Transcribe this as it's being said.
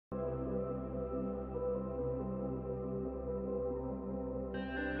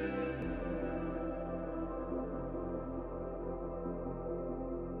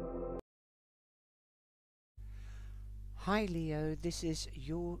Hi Leo, this is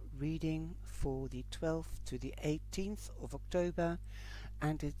your reading for the 12th to the 18th of October,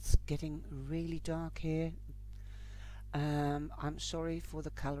 and it's getting really dark here. I'm sorry for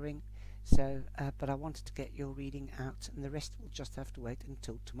the colouring, but I wanted to get your reading out, and the rest will just have to wait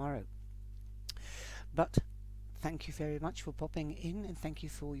until tomorrow. But thank you very much for popping in, and thank you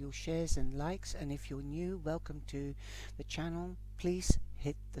for your shares and likes. And if you're new, welcome to the channel. Please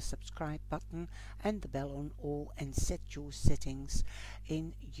hit the subscribe button and the bell on all, and set your settings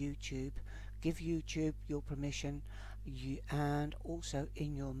in YouTube. Give YouTube your permission, and also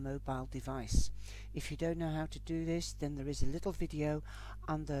in your mobile device. If you don't know how to do this, then there is a little video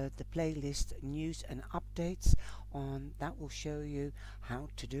under the playlist news and updates on that will show you how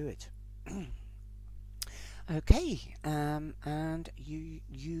to do it. Okay, and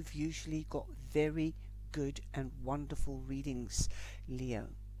you've usually got very good and wonderful readings, Leo.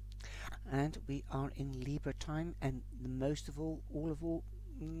 And we are in Libra time, and most of all the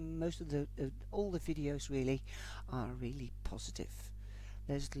videos really are really positive.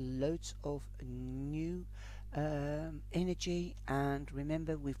 There's loads of new energy, and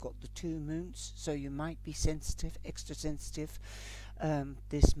remember we've got the 2 moons, so you might be sensitive, extra sensitive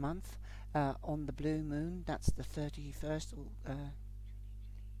this month. On the blue moon, that's the 31st,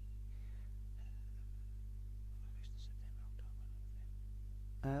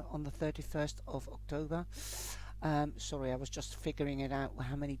 on the 31st of October. Sorry, I was just figuring it out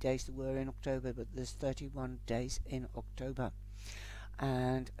how many days there were in October, but there's 31 days in October.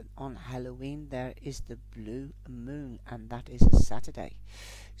 And on Halloween there is the blue moon, and that is a Saturday.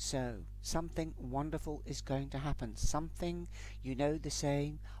 So something wonderful is going to happen. Something, you know the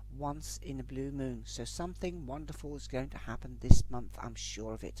saying, once in a blue moon. So something wonderful is going to happen this month, I'm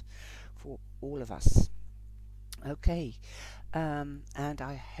sure of it, for all of us. Okay, and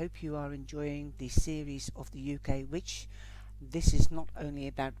I hope you are enjoying the series of the UK Witch. This is not only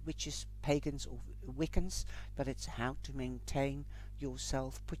about witches, pagans or Wiccans, but it's how to maintain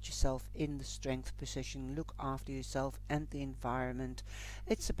yourself, put yourself in the strength position, look after yourself and the environment.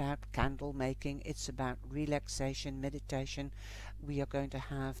 It's about candle making, it's about relaxation, meditation. We are going to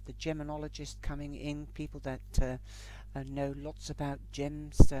have the gemologist coming in, people that know lots about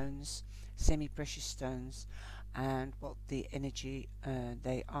gemstones, semi-precious stones, and what the energy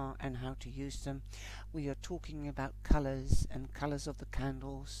they are and how to use them. We are talking about colours and colours of the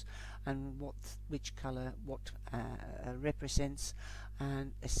candles, and which colour what represents,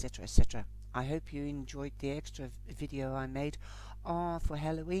 and etc, etc. I hope you enjoyed the extra video I made for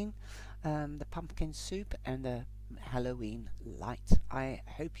Halloween, the pumpkin soup and the Halloween light. I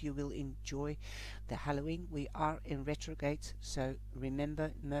hope you will enjoy the Halloween. We are in retrograde, so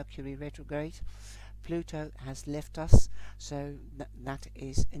remember Mercury retrograde. Pluto has left us, so that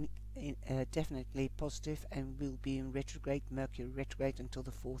is definitely positive, and will be in retrograde, Mercury retrograde, until the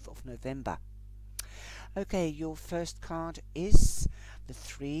 4th of November. Okay, your first card is the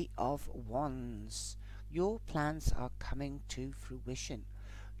 3 of Wands. Your plans are coming to fruition.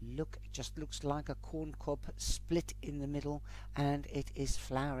 Look, it just looks like a corn cob split in the middle, and it is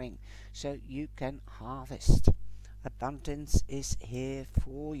flowering, so you can harvest. Abundance is here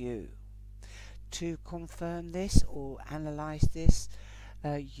for you. To confirm this or analyze this,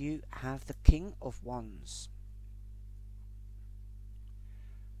 you have the King of Wands.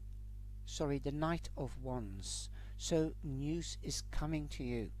 Sorry, the Knight of Wands. So news is coming to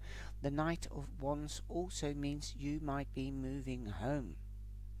you. The Knight of Wands also means you might be moving home.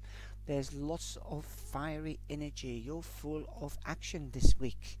 There's lots of fiery energy. You're full of action this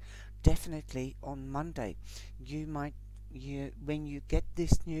week. Definitely on Monday. When you get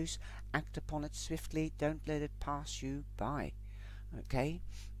this news, act upon it swiftly. Don't let it pass you by. Okay,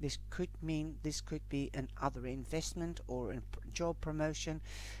 this could be an other investment or a job promotion,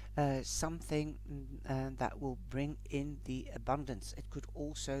 something that will bring in the abundance. It could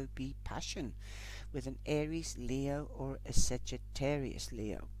also be passion with an Aries Leo or a Sagittarius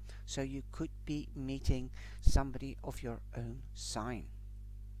Leo. So you could be meeting somebody of your own sign.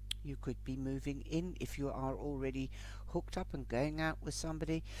 You could be moving in. If you are already hooked up and going out with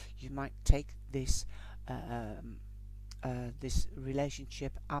somebody, you might take this this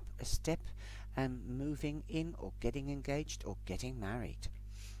relationship up a step and moving in, or getting engaged, or getting married.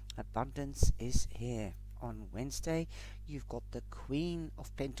 Abundance is here. On Wednesday, you've got the Queen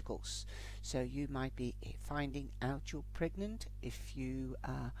of Pentacles, so you might be finding out you're pregnant if you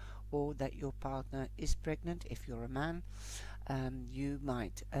or that your partner is pregnant if you're a man. You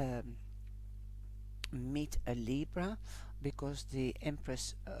might meet a Libra, because the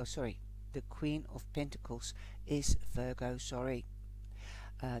Empress, the Queen of Pentacles is Virgo, sorry.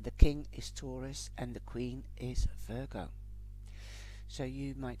 The king is Taurus and the queen is Virgo. So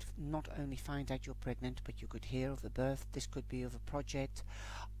you might not only find out you're pregnant, but you could hear of a birth. This could be of a project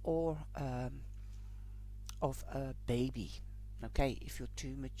or of a baby. Okay, if you're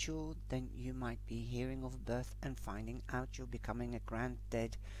too mature, then you might be hearing of a birth and finding out you're becoming a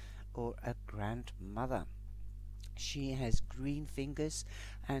granddad or a grandmother. She has green fingers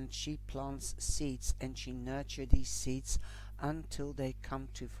and she plants seeds and she nurtures these seeds until they come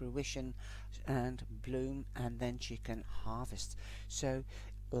to fruition and bloom, and then she can harvest. So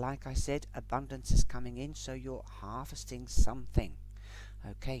like I said, abundance is coming in, so you're harvesting something.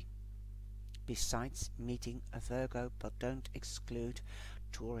 Okay, besides meeting a Virgo, but don't exclude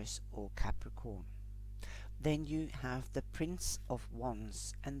Taurus or Capricorn. Then you have the Prince of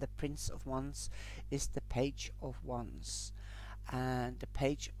Wands, and the Prince of Wands is the Page of Wands, and the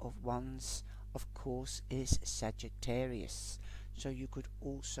Page of Wands of course is Sagittarius. So you could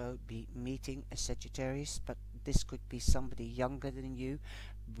also be meeting a Sagittarius, but this could be somebody younger than you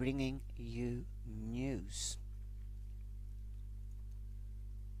bringing you news.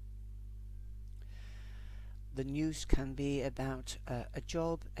 The news can be about a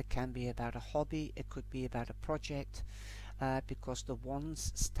job, it can be about a hobby, it could be about a project, because the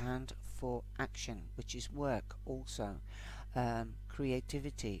wands stand for action, which is work also,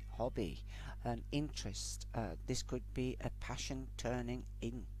 creativity, hobby, an interest. This could be a passion turning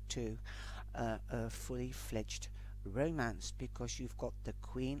into a fully fledged romance, because you've got the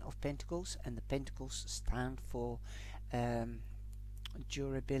Queen of Pentacles, and the Pentacles stand for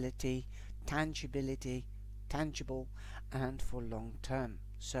durability, tangibility, tangible, and for long term.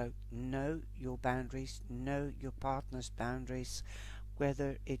 So know your boundaries, know your partner's boundaries,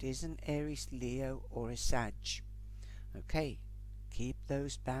 whether it is an Aries, Leo or a Sag. Okay, keep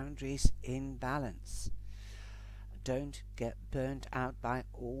those boundaries in balance. Don't get burnt out by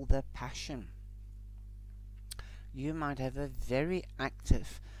all the passion. You might have a very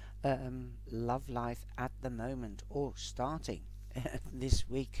active love life at the moment, or starting this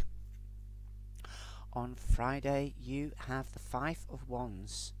week. On Friday you have the Five of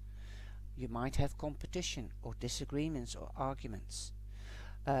Wands. You might have competition or disagreements or arguments.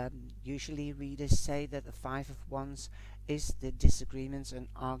 Usually readers say that the Five of Wands is the disagreements and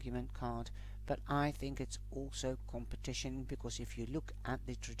argument card, but I think it's also competition, because if you look at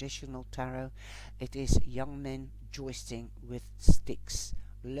the traditional tarot, it is young men jousting with sticks,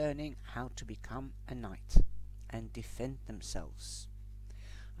 learning how to become a knight and defend themselves.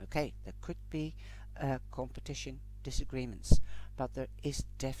 Okay, there could be competition, disagreements, but there is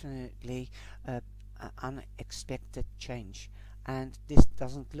definitely unexpected change, and this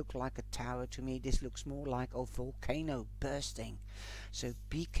doesn't look like a tower to me. This looks more like a volcano bursting. So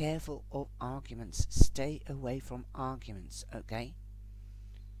be careful of arguments, stay away from arguments. Okay,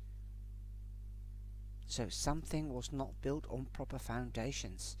 so something was not built on proper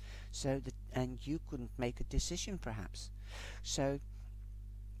foundations, so that, and you couldn't make a decision perhaps, so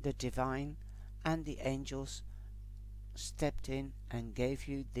the divine and the angels stepped in and gave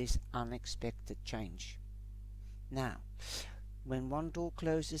you this unexpected change. Now, when one door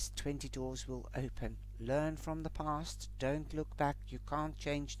closes, 20 doors will open. Learn from the past, don't look back. You can't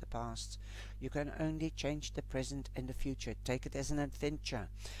change the past, you can only change the present and the future. Take it as an adventure,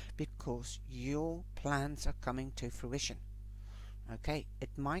 because your plans are coming to fruition. Okay,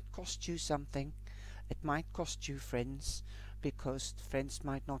 it might cost you something, it might cost you friends, because friends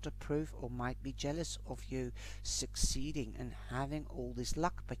might not approve or might be jealous of you succeeding and having all this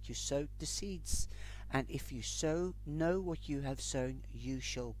luck, but you sowed the seeds, and if you know what you have sown, you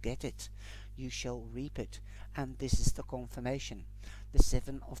shall get it, you shall reap it. And this is the confirmation, the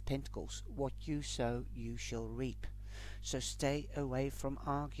Seven of Pentacles. What you sow, you shall reap. So stay away from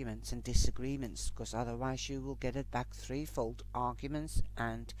arguments and disagreements, because otherwise you will get it back threefold: arguments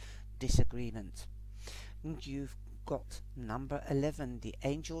and disagreement. And you've got number 11. The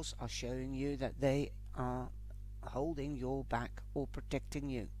angels are showing you that they are holding your back or protecting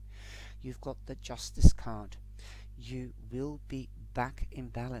you. You've got the Justice card. You will be back in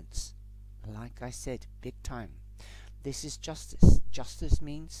balance. Like I said, big time. This is justice. Justice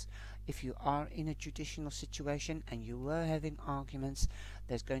means if you are in a judicial situation and you were having arguments,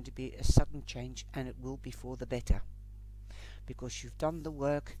 there's going to be a sudden change, and it will be for the better, because you've done the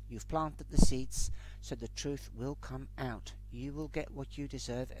work, you've planted the seeds, so the truth will come out. You will get what you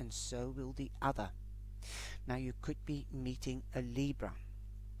deserve, and so will the other. Now, you could be meeting a Libra,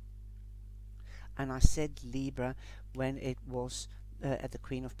 and I said Libra when it was at the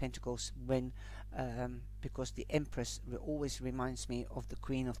Queen of Pentacles, when because the Empress always reminds me of the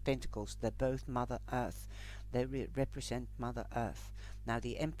Queen of Pentacles. They're both Mother Earth. They represent Mother Earth. Now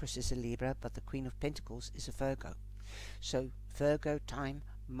the Empress is a Libra, but the Queen of Pentacles is a Virgo. So Virgo time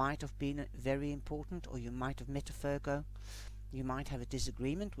might have been very important, or you might have met a Virgo. You might have a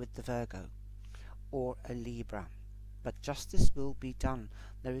disagreement with the Virgo or a Libra. But justice will be done.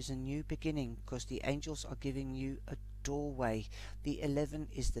 There is a new beginning, because the angels are giving you a doorway. The 11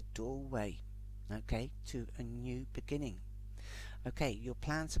 is the doorway, okay, to a new beginning. Okay, your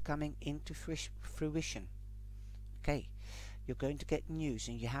plans are coming into fruition. Okay, you're going to get news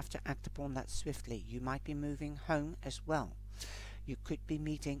and you have to act upon that swiftly. You might be moving home as well. You could be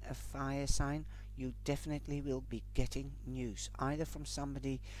meeting a fire sign. You definitely will be getting news, either from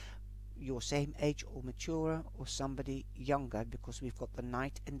somebody your same age or maturer, or somebody younger, because we've got the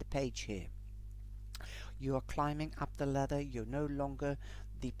Knight and the Page here. You are climbing up the ladder. You're no longer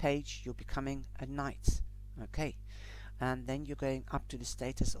the Page, you're becoming a Knight. Okay, and then you're going up to the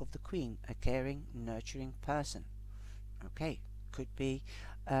status of the Queen, a caring, nurturing person. Okay, could be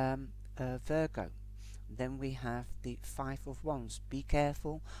Virgo. Then we have the Five of Wands. Be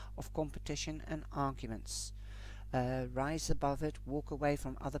careful of competition and arguments. Rise above it, walk away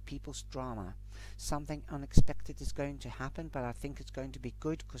from other people's drama. Something unexpected is going to happen, but I think it's going to be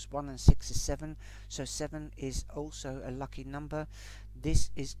good, because 1 and 6 is 7, so 7 is also a lucky number. This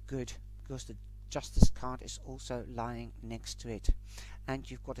is good because the Justice card is also lying next to it, and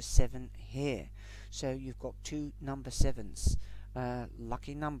you've got a 7 here, so you've got 2 number 7s.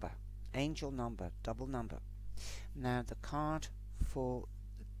 Lucky number, angel number, double number. Now the card for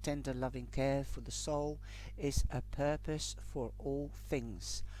tender loving care for the soul is a purpose for all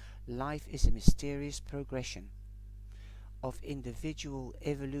things. Life is a mysterious progression of individual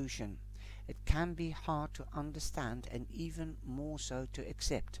evolution. It can be hard to understand, and even more so to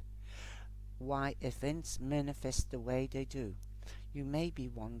accept, why events manifest the way they do. You may be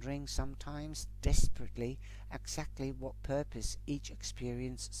wondering sometimes desperately exactly what purpose each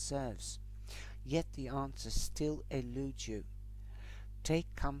experience serves, yet the answer still eludes you.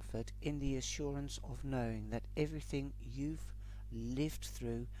 Take comfort in the assurance of knowing that everything you've lived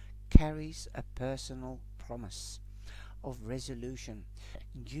through carries a personal promise of resolution.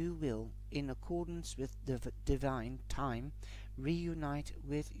 You will, in accordance with the divine time, reunite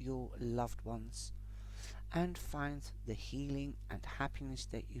with your loved ones and find the healing and happiness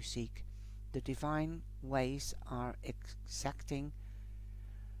that you seek. The divine ways are exacting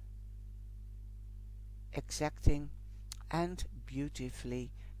and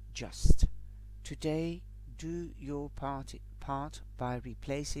beautifully just. Today, do your part by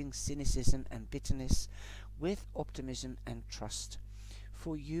replacing cynicism and bitterness with optimism and trust,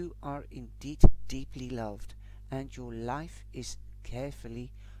 for you are indeed deeply loved, and your life is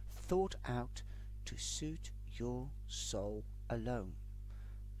carefully thought out to suit your soul alone.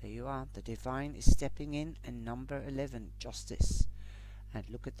 There you are, the divine is stepping in, and number 11, justice. And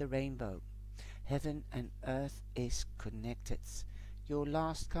look at the rainbow. Heaven and earth is connected. Your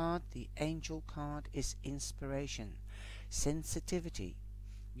last card, the angel card, is inspiration, sensitivity.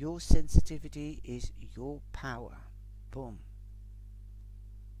 Your sensitivity is your power. Boom.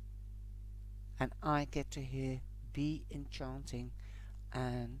 And I get to hear be enchanting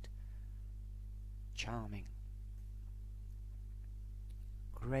and charming.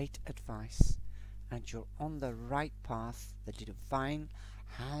 Great advice, and you're on the right path. The divine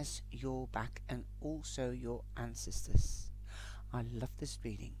has your back, and also your ancestors. I love this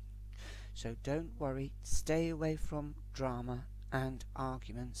reading. So don't worry, stay away from drama and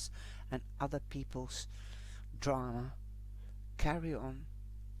arguments and other people's drama. Carry on.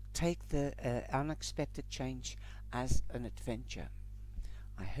 Take the unexpected change as an adventure.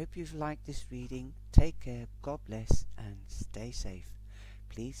 I hope you've liked this reading. Take care, God bless, and stay safe.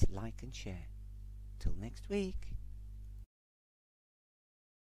 Please like and share. Till next week.